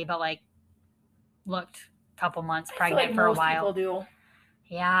big belly, but like looked a couple months I feel pregnant like for a most while. people do.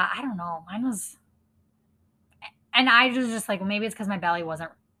 Yeah, I don't know. Mine was, and I was just like, well, maybe it's because my belly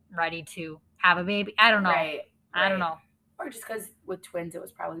wasn't ready to have a baby. I don't know. Right. I don't know. Or just because with twins, it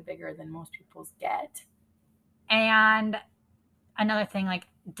was probably bigger than most people's get. And another thing, like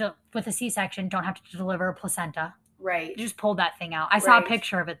with a C-section, don't have to deliver a placenta. Right. You just pulled that thing out. I saw a Right.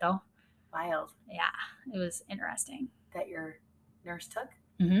 picture of it though. Wild. Yeah, it was interesting. That your nurse took?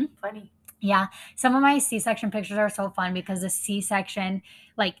 Funny. Yeah. Some of my C-section pictures are so fun because the C-section,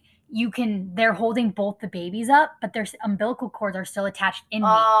 like they're holding both the babies up, but their umbilical cords are still attached in me.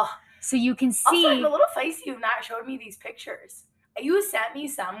 So you can see. Also, I'm a little feisty you've not showed me these pictures. You sent me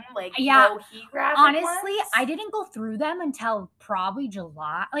some like low heat graphic honestly ones. I didn't go through them until probably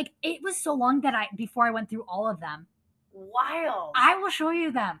July. Like it was so long that before I went through all of them. Wild. I will show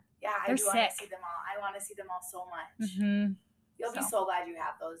you them. Yeah, they're I do sick. want to see them all. I want to see them all so much. You'll be so glad you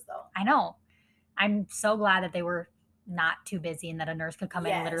have those though. I know. I'm so glad that they were not too busy and that a nurse could come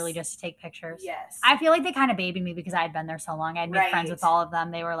in literally just to take pictures. Yes. I feel like they kind of babied me because I had been there so long. I'd made friends with all of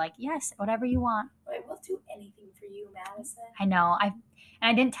them. They were like, yes, whatever you want. I will do anything for you, Madyson. I know.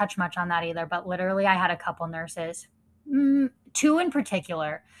 I didn't touch much on that either, but literally I had a couple nurses, 2 in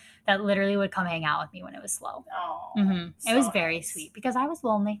particular, that literally would come hang out with me when it was slow. It was very sweet because I was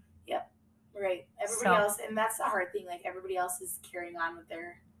lonely. Yep. Right. Everybody else, and that's the hard thing. Like everybody else is carrying on with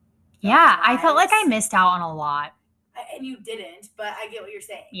their lives. I felt like I missed out on a lot. And you didn't, but I get what you're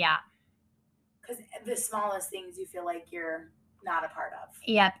saying. Yeah. Because the smallest things you feel like you're not a part of.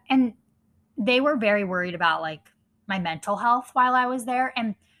 Yep. And they were very worried about like my mental health while I was there.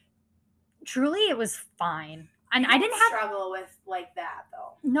 And truly it was fine. And I didn't struggle with like that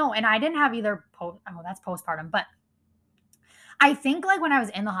though. No, and I didn't have either that's postpartum, but I think like when I was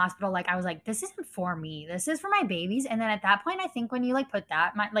in the hospital, like I was like, this isn't for me. This is for my babies. And then at that point, I think when you like put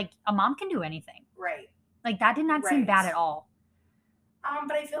that, like a mom can do anything. Right. Like that did not seem bad at all.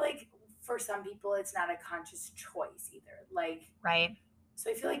 But I feel like for some people, it's not a conscious choice either. Like, right. So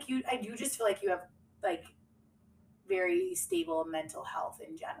I feel like I do just feel like you have like very stable mental health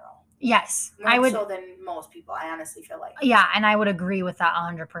in general. Yes. More I would. So than most people, I honestly feel like. Yeah. And I would agree with that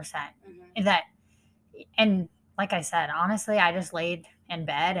 100%. And like I said, honestly, I just laid in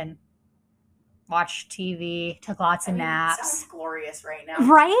bed and watched TV, took lots of naps. It sounds glorious right now.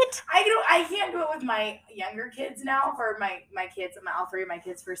 Right? I can't do it with my younger kids now for my kids, all 3 of my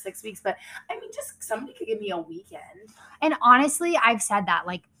kids for 6 weeks. But I mean, just somebody could give me a weekend. And honestly, I've said that.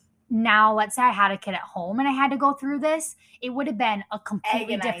 Like now, let's say I had a kid at home and I had to go through this, it would have been a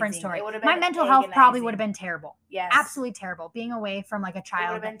completely different story. My mental health probably would have been terrible. Yes. Absolutely terrible. Being away from like a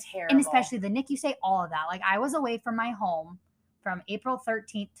child. It would have been terrible. And especially the NICU, all of that. Like I was away from my home from April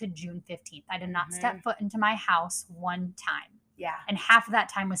 13th to June 15th. I did not step foot into my house one time. Yeah. And half of that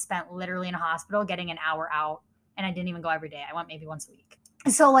time was spent literally in a hospital getting an hour out. And I didn't even go every day. I went maybe once a week.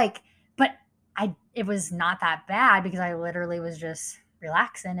 So like, but it was not that bad because I literally was just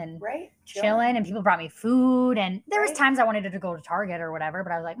relaxing and chilling, and people brought me food, and there was times I wanted to go to Target or whatever,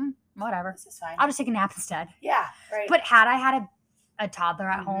 but I was like, whatever, this is fine. I'll just take a nap instead. Yeah, right. But had I had a toddler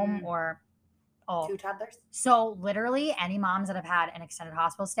at home or 2 toddlers, so literally any moms that have had an extended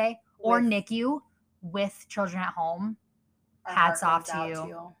hospital stay or NICU with children at home, hats off to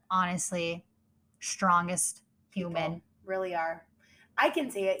you. Honestly, strongest human. People really are. I can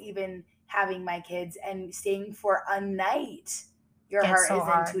say it, even having my kids and staying for a night. Your heart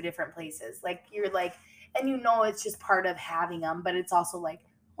is in 2 different places. Like you're like, and it's just part of having them, but it's also like,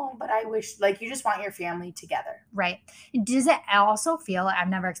 oh, but I wish, like you just want your family together. Right. Does it also feel, I've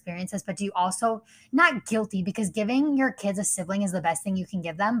never experienced this, but do you also, not guilty, because giving your kids a sibling is the best thing you can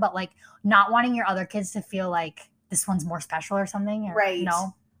give them, but like not wanting your other kids to feel like this one's more special or something? Right.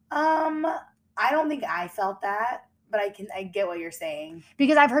 No? I don't think I felt that, but I get what you're saying.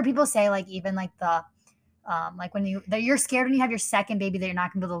 Because I've heard people say like, even like like when you're scared when you have your second baby that you're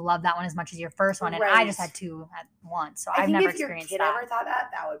not gonna be able to love that one as much as your first one, and I just had 2 at once, so I've never experienced that. If your kid ever thought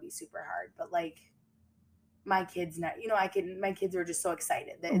that would be super hard, but like my kids, my kids were just so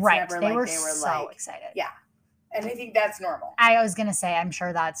excited that it's never they like were they were so excited. Yeah, and I think that's normal. I was gonna say I'm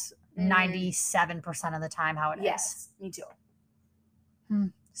sure that's 97% of the time how it is. Yes, me too.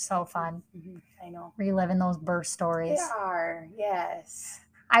 So fun. I know, reliving those birth stories. They are. Yes,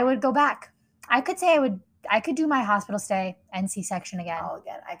 I would go back. I could say I could do my hospital stay and C-section again.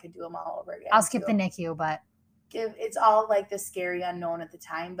 I could do them all over again. I'll skip the NICU, but it's all like the scary unknown at the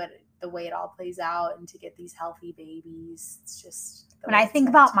time, but the way it all plays out and to get these healthy babies, it's just. When I think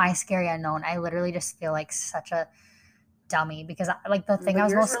about my scary unknown, I literally just feel like such a dummy because the thing But I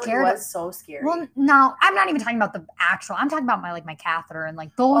was yours most really scared of. was so scary. Well, no, I'm not even talking about the actual. I'm talking about my catheter and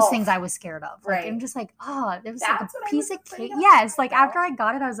those things I was scared of. Like, I'm right. just like, oh, there was That's a what I piece was of afraid cake. of. Yes, I know. after I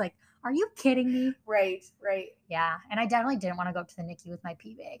got it, I was like, are you kidding me? Right. Yeah, and I definitely didn't want to go up to the NICU with my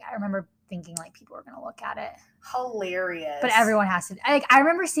pee bag. I remember thinking people were gonna look at it. Hilarious. But everyone has to. I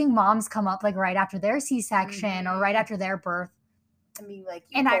remember seeing moms come up right after their C-section or right after their birth. I mean,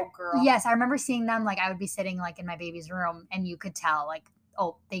 you go, girl. Yes, I remember seeing them. I would be sitting in my baby's room, and you could tell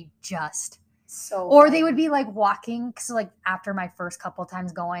oh, they just. So. Or funny. they would be walking. So after my first couple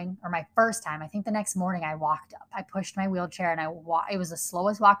times going, or my first time, I think the next morning I walked up. I pushed my wheelchair and it was the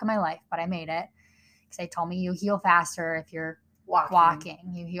slowest walk of my life, but I made it. Because they told me you heal faster if you're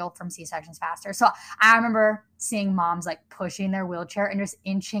walking. You heal from C-sections faster. So I remember seeing moms pushing their wheelchair and just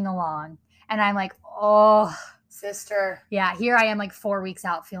inching along. And I'm like, oh. Sister. Yeah, here I am 4 weeks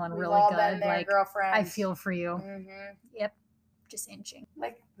out feeling really all good. Been there, girlfriend. I feel for you. Mm-hmm. Yep. Just inching.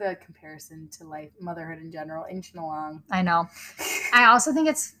 The comparison to motherhood in general, inching along. I know. I also think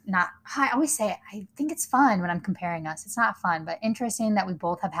it's not, I always say it, I think it's fun when I'm comparing us. It's not fun, but interesting that we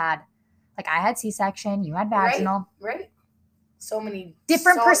both have had, I had C-section, you had vaginal. Right. So many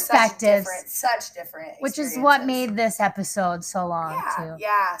different perspectives. Such different which is what made this episode so long, too.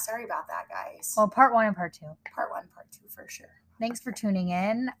 Yeah. Sorry about that, guys. Well, part 1 and part 2. Part 1, part 2, for sure. Thanks for tuning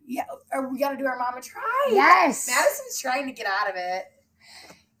in. Yeah, we got to do our Mama Try. Yes. Madison's trying to get out of it.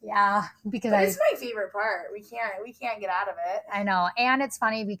 Yeah, because it's my favorite part. We can't get out of it. I know, and it's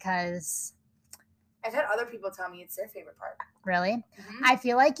funny because I've had other people tell me it's their favorite part. Really? Mm-hmm. I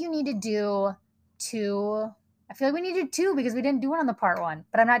feel like you need to do 2. I feel like we need to do 2 because we didn't do 1 on the part 1,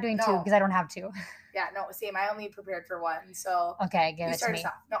 but I'm not doing 2 because I don't have 2. Yeah, no, same. I only prepared for 1, so. Okay, give it to me.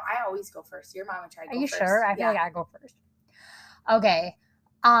 No, I always go first. Your Mama Tried. Are you sure? I feel like I go first. Okay.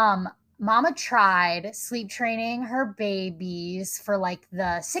 Mama tried sleep training her babies for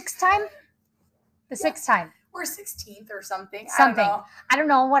the 6th time. The 6th time. Or 16th or something. I don't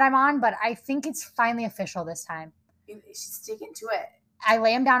know what I'm on, but I think it's finally official this time. She's sticking to it. I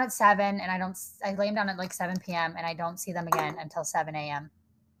lay them down at 7 and I lay them down at 7 p.m. and I don't see them again until 7 a.m.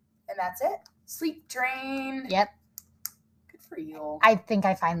 And that's it. Sleep train. Yep. Good for you. I think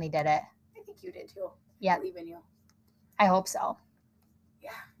I finally did it. I think you did too. Yeah. I believe in you. I hope so. Yeah.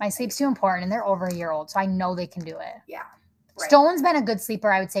 My sleep's too important and they're over a year old, so I know they can do it. Yeah. Right. Stone's been a good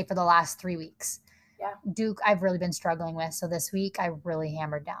sleeper, I would say, for the last 3 weeks. Yeah. Duke, I've really been struggling with, so this week I really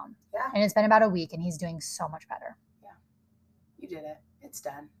hammered down. Yeah. And it's been about a week and he's doing so much better. Yeah. You did it. It's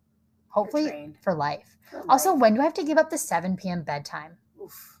done. Hopefully for life. Also, when do I have to give up the 7 p.m. bedtime?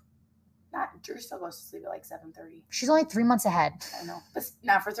 Oof. Drew still goes to sleep at 7:30. She's only 3 months ahead. I know. But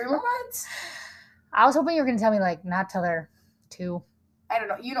not for 3 more months. I was hoping you were going to tell me not till they're 2. I don't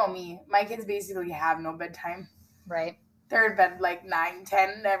know. You know me. My kids basically have no bedtime. Right. They're in bed 9,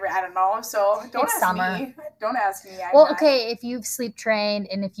 10, I don't know. So don't ask me. Don't ask me. Okay, if you've sleep trained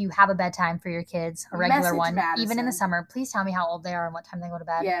and if you have a bedtime for your kids, a regular one, Madyson. Even in the summer, please tell me how old they are and what time they go to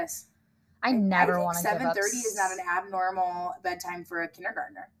bed. Yes. I never want to give up. 7:30 is not an abnormal bedtime for a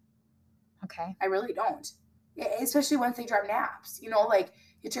kindergartner. Okay. I really don't. Especially once they drop naps. You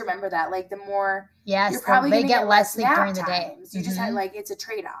have to remember that. The more you're probably they get less sleep during the day. You just had it's a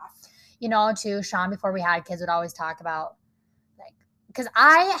trade-off. Too, Shaun, before we had kids, would always talk about because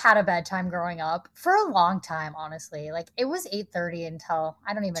I had a bedtime growing up for a long time, honestly. It was 8:30 until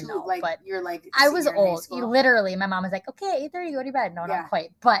I don't even know. But you're I was old. Literally, my mom was like, "Okay, 8:30, go to bed." No, not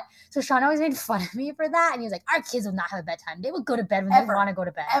quite. But so Shaun always made fun of me for that, and he was like, "Our kids would not have a bedtime. They would go to bed when they want to go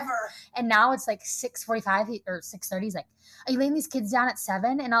to bed." Ever. And now it's 6:45 or 6:30. He's like, "Are you laying these kids down at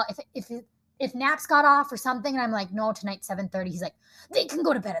 7?" And if naps got off or something, and I'm like, "No, tonight 7:30." He's like, "They can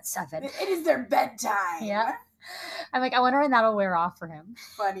go to bed at 7. It is their bedtime." Yeah. I'm like, I wonder when that'll wear off for him.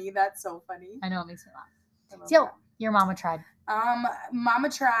 Funny. That's so funny. I know, it makes me laugh. So, your mama tried. Mama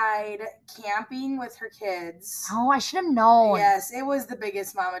tried camping with her kids. Oh, I should have known. Yes, it was the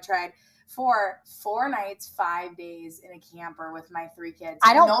biggest Mama tried. For 4 nights, 5 days in a camper with my 3 kids.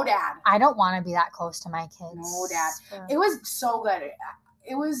 No dad. I don't want to be that close to my kids. No dad. It was so good.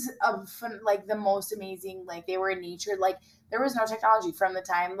 It was fun, the most amazing. They were in nature. There was no technology from the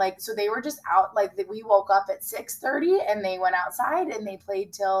time. So they were just out. We woke up at 6:30 and they went outside and they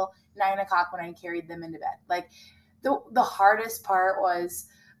played till 9 o'clock when I carried them into bed. The hardest part was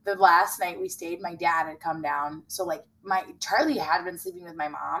the last night we stayed. My dad had come down. So Charlie had been sleeping with my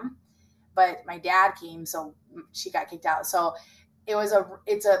mom, but my dad came, so she got kicked out. So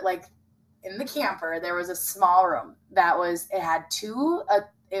it's in the camper, there was a small room it had two,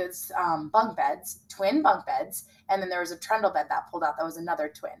 bunk beds, twin bunk beds. And then there was a trundle bed that pulled out. That was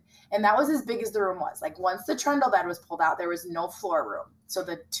another twin. And that was as big as the room was. Like once the trundle bed was pulled out, there was no floor room. So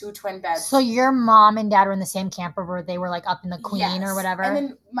the two twin beds. So your mom and dad were in the same camper where they were like up in the queen or whatever? And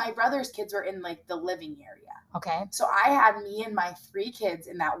then my brother's kids were in like the living area. Okay. So I had me and my 3 kids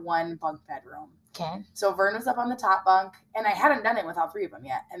in that one bunk bedroom. Okay. So Vern was up on the top bunk, and I hadn't done it with all 3 of them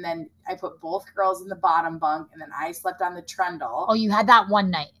yet. And then I put both girls in the bottom bunk, and then I slept on the trundle. Oh, you had that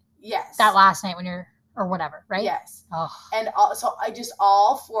one night? Yes. That last night when you're, or whatever, right? Yes. Oh. And so it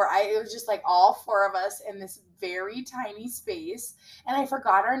was just like all 4 of us in this very tiny space. And I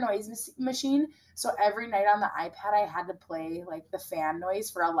forgot our noise machine. So every night on the iPad, I had to play like the fan noise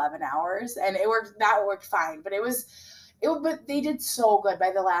for 11 hours. And that worked fine. But but they did so good.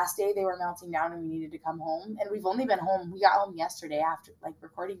 By the last day, they were melting down and we needed to come home. And we've only been home. We got home yesterday after like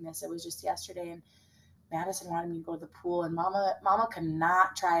recording this. It was just yesterday. And Madyson wanted me to go to the pool, and Mama could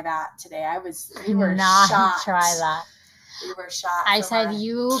not try that today. We were shocked. Try that. We were shocked. I said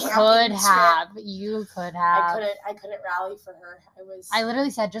you could have. You could have. I couldn't rally for her. I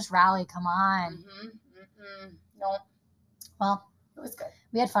literally said, just rally. Come on. No. Well, it was good.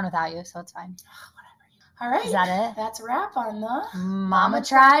 We had fun without you, so it's fine. Whatever. All right. Is that it? That's a wrap on the Mama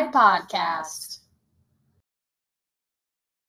Tried podcast.